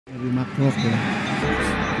Dari Marc Klok ya.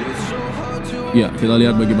 Ya, kita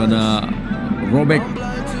lihat bagaimana robek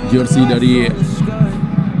jersey dari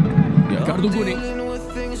kartu kuning.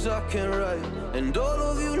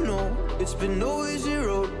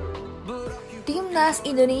 Timnas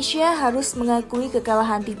Indonesia harus mengakui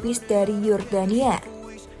kekalahan tipis dari Jordania.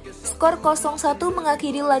 Skor 0-1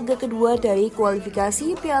 mengakhiri laga kedua dari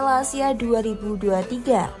kualifikasi Piala Asia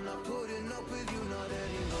 2023.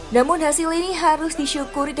 Namun hasil ini harus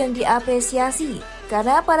disyukuri dan diapresiasi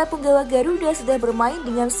karena para punggawa Garuda sudah bermain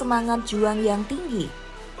dengan semangat juang yang tinggi.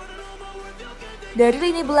 Dari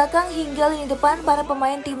lini belakang hingga lini depan, para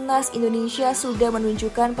pemain Timnas Indonesia sudah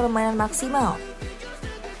menunjukkan permainan maksimal.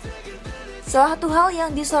 Salah satu hal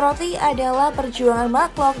yang disoroti adalah perjuangan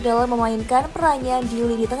Marc Klok dalam memainkan perannya di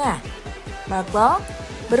lini tengah. Marc Klok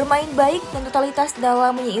bermain baik dan totalitas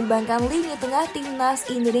dalam menyeimbangkan lini tengah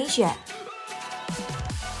Timnas Indonesia.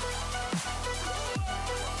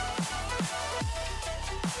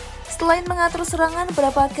 Selain mengatur serangan,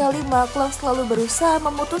 beberapa kali Marc Klok selalu berusaha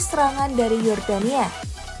memutus serangan dari Jordania.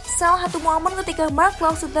 Salah satu momen ketika Marc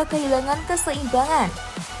Klok sudah kehilangan keseimbangan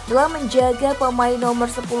dalam menjaga pemain nomor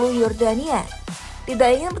 10 Jordania. Tidak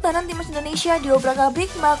ingin pertahanan Timnas Indonesia diobrak-abrik,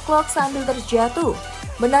 Marc Klok sambil terjatuh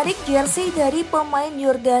menarik jersey dari pemain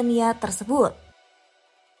Jordania tersebut.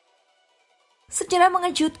 Secara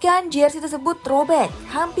mengejutkan, jersey tersebut robek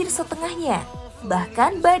hampir setengahnya.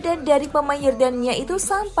 Bahkan badan dari pemain Jordania itu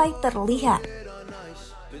sampai terlihat.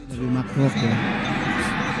 Dari Marc Klok ya.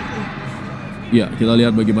 Ya, kita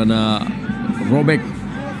lihat bagaimana robek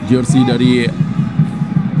jersey dari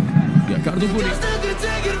kartu kuning.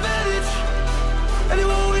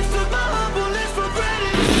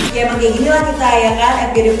 Ya emang kayak gini lah kita ya kan,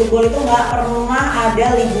 FGD Football itu nggak pernah ada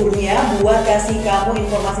liburnya buat kasih kamu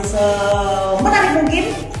informasi semenarik mungkin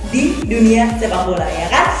di dunia sepak bola ya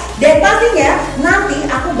kan. Dan pastinya nanti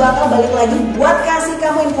aku bakal balik lagi buat kasih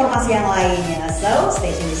kamu informasi yang lainnya. So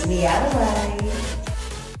stay tune di sini ya, bye.